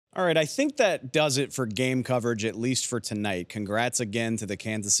All right, I think that does it for game coverage, at least for tonight. Congrats again to the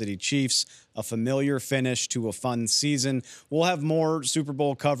Kansas City Chiefs, a familiar finish to a fun season. We'll have more Super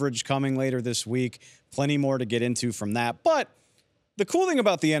Bowl coverage coming later this week, plenty more to get into from that. But the cool thing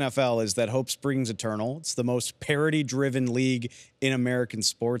about the NFL is that hope springs eternal. It's the most parity-driven league in American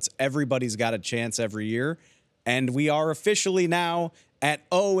sports. Everybody's got a chance every year, and we are officially now at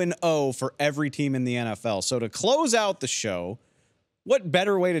 0-0 for every team in the NFL. So to close out the show, what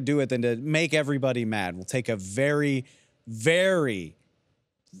better way to do it than to make everybody mad? We'll take a very, very,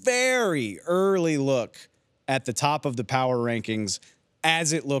 very early look at the top of the power rankings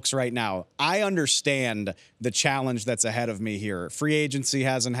as it looks right now. I understand the challenge that's ahead of me here. Free agency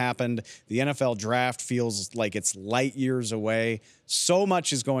hasn't happened. The NFL draft feels like it's light years away. So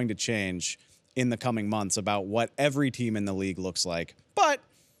much is going to change in the coming months about what every team in the league looks like. But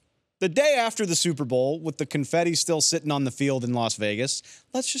the day after the Super Bowl, with the confetti still sitting on the field in Las Vegas,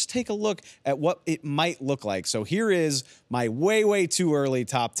 let's just take a look at what it might look like. So here is my way, way too early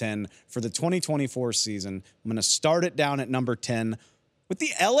top 10 for the 2024 season. I'm going to start it down at number 10 with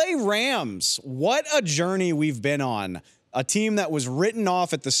the LA Rams. What a journey we've been on. A team that was written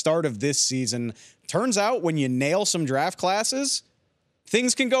off at the start of this season. Turns out when you nail some draft classes,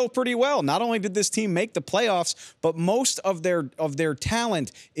 things can go pretty well. Not only did this team make the playoffs, but most of their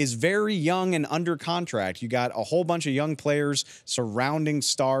talent is very young and under contract. You got a whole bunch of young players surrounding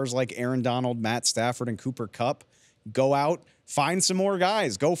stars like Aaron Donald, Matt Stafford, and Cooper Kupp. Go out, find some more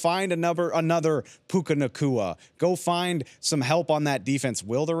guys. Go find another Puka Nacua. Go find some help on that defense.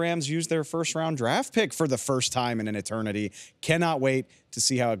 Will the Rams use their first-round draft pick for the first time in an eternity? Cannot wait to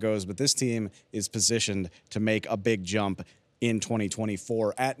see how it goes, but this team is positioned to make a big jump in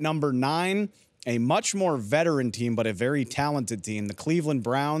 2024. At number 9, a much more veteran team, but a very talented team, the Cleveland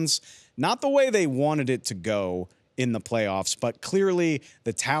Browns. Not the way they wanted it to go in the playoffs, but clearly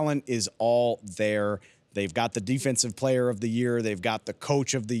the talent is all there. They've got the defensive player of the year. They've got the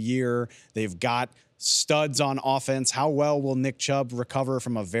coach of the year. They've got studs on offense. How well will Nick Chubb recover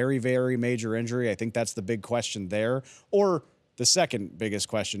from a very, very major injury? I think that's the big question there. Or the second biggest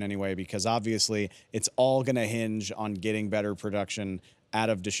question anyway, because obviously it's all going to hinge on getting better production out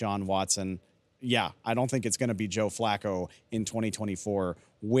of Deshaun Watson. Yeah, I don't think it's going to be Joe Flacco in 2024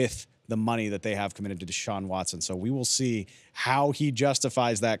 with the money that they have committed to Deshaun Watson. So we will see how he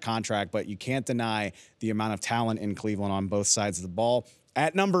justifies that contract, but you can't deny the amount of talent in Cleveland on both sides of the ball.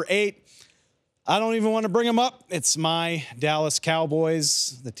 At number 8, I don't even want to bring them up. It's my Dallas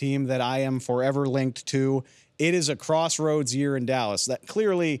Cowboys, the team that I am forever linked to. It is a crossroads year in Dallas. That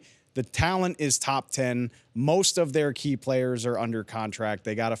clearly the talent is top 10. Most of their key players are under contract.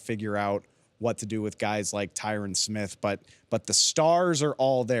 They got to figure out what to do with guys like Tyron Smith, but the stars are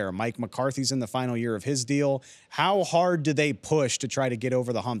all there. Mike McCarthy's in the final year of his deal. How hard do they push to try to get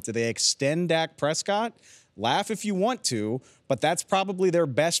over the hump? Do they extend Dak Prescott? Laugh if you want to, but that's probably their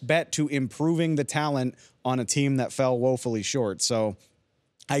best bet to improving the talent on a team that fell woefully short. So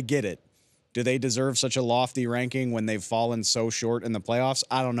I get it. Do they deserve such a lofty ranking when they've fallen so short in the playoffs?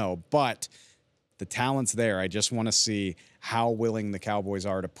 I don't know, but the talent's there. I just want to see how willing the Cowboys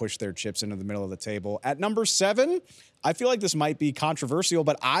are to push their chips into the middle of the table. At number 7, I feel like this might be controversial,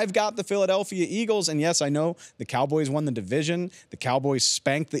 but I've got the Philadelphia Eagles. And yes, I know the Cowboys won the division. The Cowboys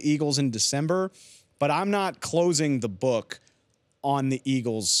spanked the Eagles in December, but I'm not closing the book on the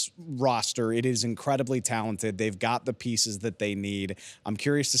Eagles roster. It is incredibly talented. They've got the pieces that they need. I'm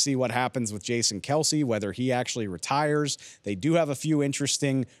curious to see what happens with Jason Kelce, whether he actually retires. They do have a few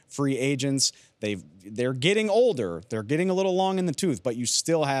interesting free agents. They're getting older. They're getting a little long in the tooth, but you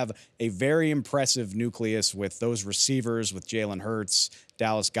still have a very impressive nucleus with those receivers, with Jalen Hurts,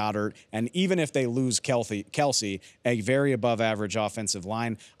 Dallas Goedert, and even if they lose Kelce, a very above-average offensive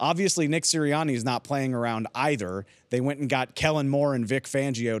line. Obviously, Nick Sirianni is not playing around either. They went and got Kellen Moore and Vic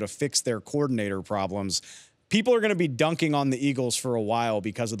Fangio to fix their coordinator problems. People are going to be dunking on the Eagles for a while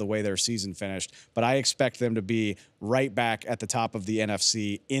because of the way their season finished, but I expect them to be right back at the top of the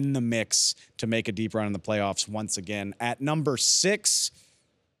NFC in the mix to make a deep run in the playoffs once again. At number 6,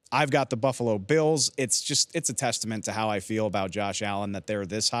 I've got the Buffalo Bills. It's a testament to how I feel about Josh Allen that they're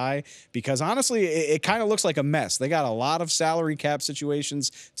this high, because honestly, it kind of looks like a mess. They got a lot of salary cap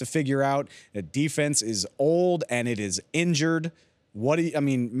situations to figure out. The defense is old and it is injured.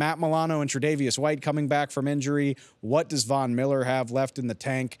 Matt Milano and Tre'Davious White coming back from injury. What does Von Miller have left in the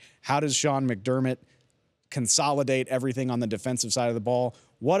tank? How does Sean McDermott consolidate everything on the defensive side of the ball?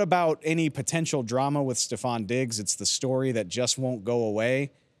 What about any potential drama with Stephon Diggs? It's the story that just won't go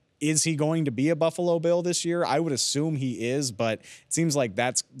away. Is he going to be a Buffalo Bill this year? I would assume he is, but it seems like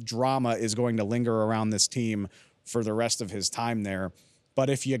that drama is going to linger around this team for the rest of his time there. But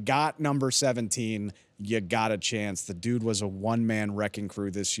if you got number 17, you got a chance. The dude was a one-man wrecking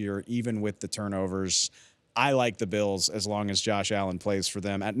crew this year, even with the turnovers. I like the Bills as long as Josh Allen plays for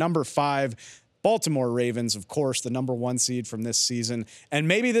them. At number 5, Baltimore Ravens, of course, the number 1 seed from this season. And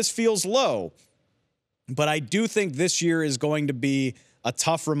maybe this feels low, but I do think this year is going to be a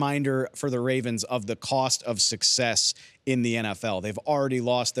tough reminder for the Ravens of the cost of success in the NFL. They've already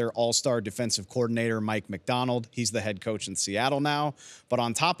lost their all-star defensive coordinator, Mike Macdonald. He's the head coach in Seattle now. But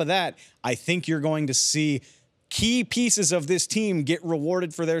on top of that, I think you're going to see key pieces of this team get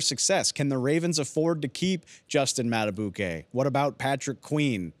rewarded for their success. Can the Ravens afford to keep Justin Madubuike? What about Patrick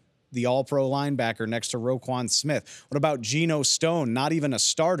Queen, the all-pro linebacker next to Roquan Smith? What about Geno Stone? Not even a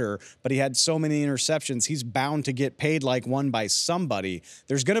starter, but he had so many interceptions. He's bound to get paid like one by somebody.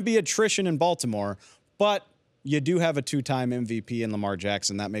 There's going to be attrition in Baltimore, but you do have a 2-time MVP in Lamar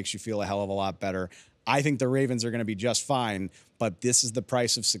Jackson. That makes you feel a hell of a lot better. I think the Ravens are going to be just fine, but this is the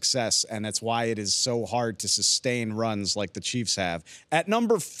price of success, and that's why it is so hard to sustain runs like the Chiefs have. At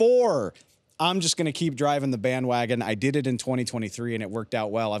number 4, I'm just going to keep driving the bandwagon. I did it in 2023, and it worked out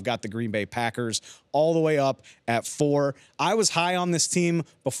well. I've got the Green Bay Packers all the way up at 4. I was high on this team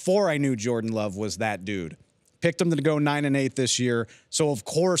before I knew Jordan Love was that dude. Picked them to go 9-8 this year, so of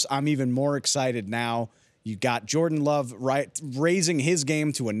course I'm even more excited now. You got Jordan Love raising his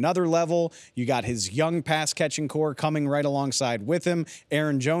game to another level. You got his young pass-catching core coming right alongside with him.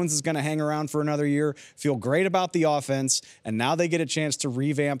 Aaron Jones is going to hang around for another year. Feel great about the offense, and now they get a chance to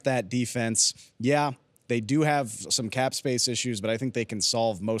revamp that defense. Yeah, they do have some cap space issues, but I think they can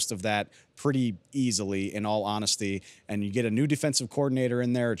solve most of that pretty easily, in all honesty. And you get a new defensive coordinator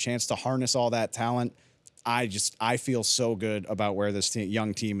in there, a chance to harness all that talent. I feel so good about where this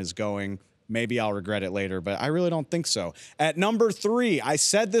young team is going. Maybe I'll regret it later, but I really don't think so. At number 3, I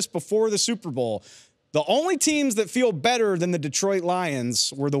said this before the Super Bowl, the only teams that feel better than the Detroit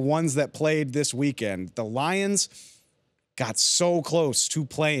Lions were the ones that played this weekend. The Lions got so close to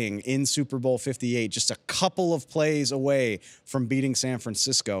playing in Super Bowl 58, just a couple of plays away from beating San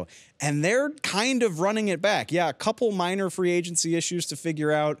Francisco, and they're kind of running it back. Yeah, a couple minor free agency issues to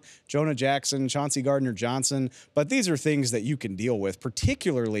figure out, Jonah Jackson, Chauncey Gardner-Johnson, but these are things that you can deal with,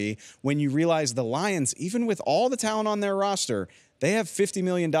 particularly when you realize the Lions, even with all the talent on their roster, they have $50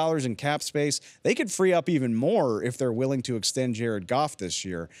 million in cap space. They could free up even more if they're willing to extend Jared Goff this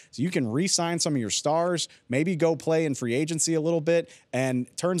year. So you can re-sign some of your stars, maybe go play in free agency a little bit.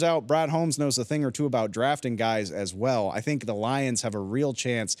 And turns out Brad Holmes knows a thing or two about drafting guys as well. I think the Lions have a real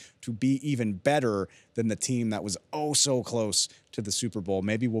chance to be even better than the team that was oh so close to the Super Bowl.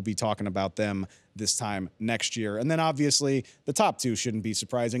 Maybe we'll be talking about them this time next year. And then obviously the top 2 shouldn't be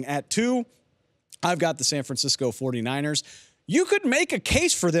surprising. At 2, I've got the San Francisco 49ers. You could make a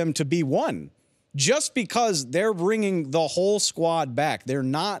case for them to be 1 just because they're bringing the whole squad back. They're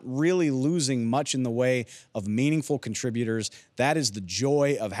not really losing much in the way of meaningful contributors. That is the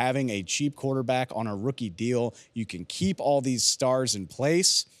joy of having a cheap quarterback on a rookie deal. You can keep all these stars in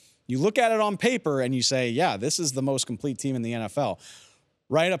place. You look at it on paper and you say, yeah, this is the most complete team in the NFL.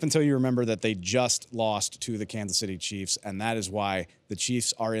 Right up until you remember that they just lost to the Kansas City Chiefs, and that is why the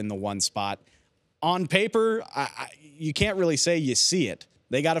Chiefs are in the 1 spot. On paper, you can't really say you see it.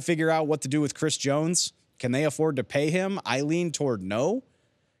 They got to figure out what to do with Chris Jones. Can they afford to pay him? I lean toward no.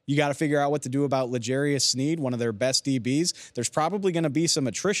 You got to figure out what to do about L'Jarius Sneed, one of their best DBs. There's probably going to be some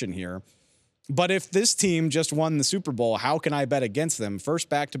attrition here. But if this team just won the Super Bowl, how can I bet against them? First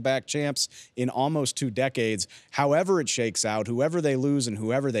back-to-back champs in almost 2 decades. However it shakes out, whoever they lose and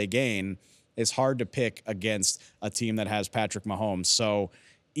whoever they gain, it's hard to pick against a team that has Patrick Mahomes. So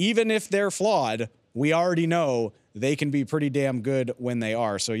even if they're flawed, we already know they can be pretty damn good when they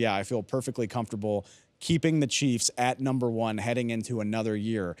are. So, yeah, I feel perfectly comfortable keeping the Chiefs at number 1 heading into another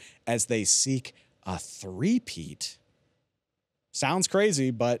year as they seek a three-peat. Sounds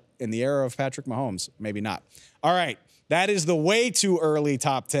crazy, but in the era of Patrick Mahomes, maybe not. All right. That is the way too early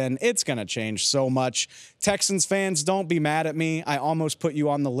top 10. It's going to change so much. Texans fans, don't be mad at me. I almost put you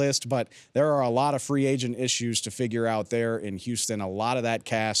on the list, but there are a lot of free agent issues to figure out there in Houston. A lot of that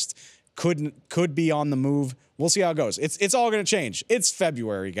cast could be on the move. We'll see how it goes. It's all going to change. It's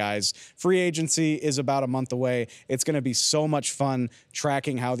February, guys. Free agency is about a month away. It's going to be so much fun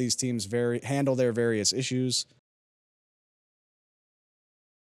tracking how these teams handle their various issues.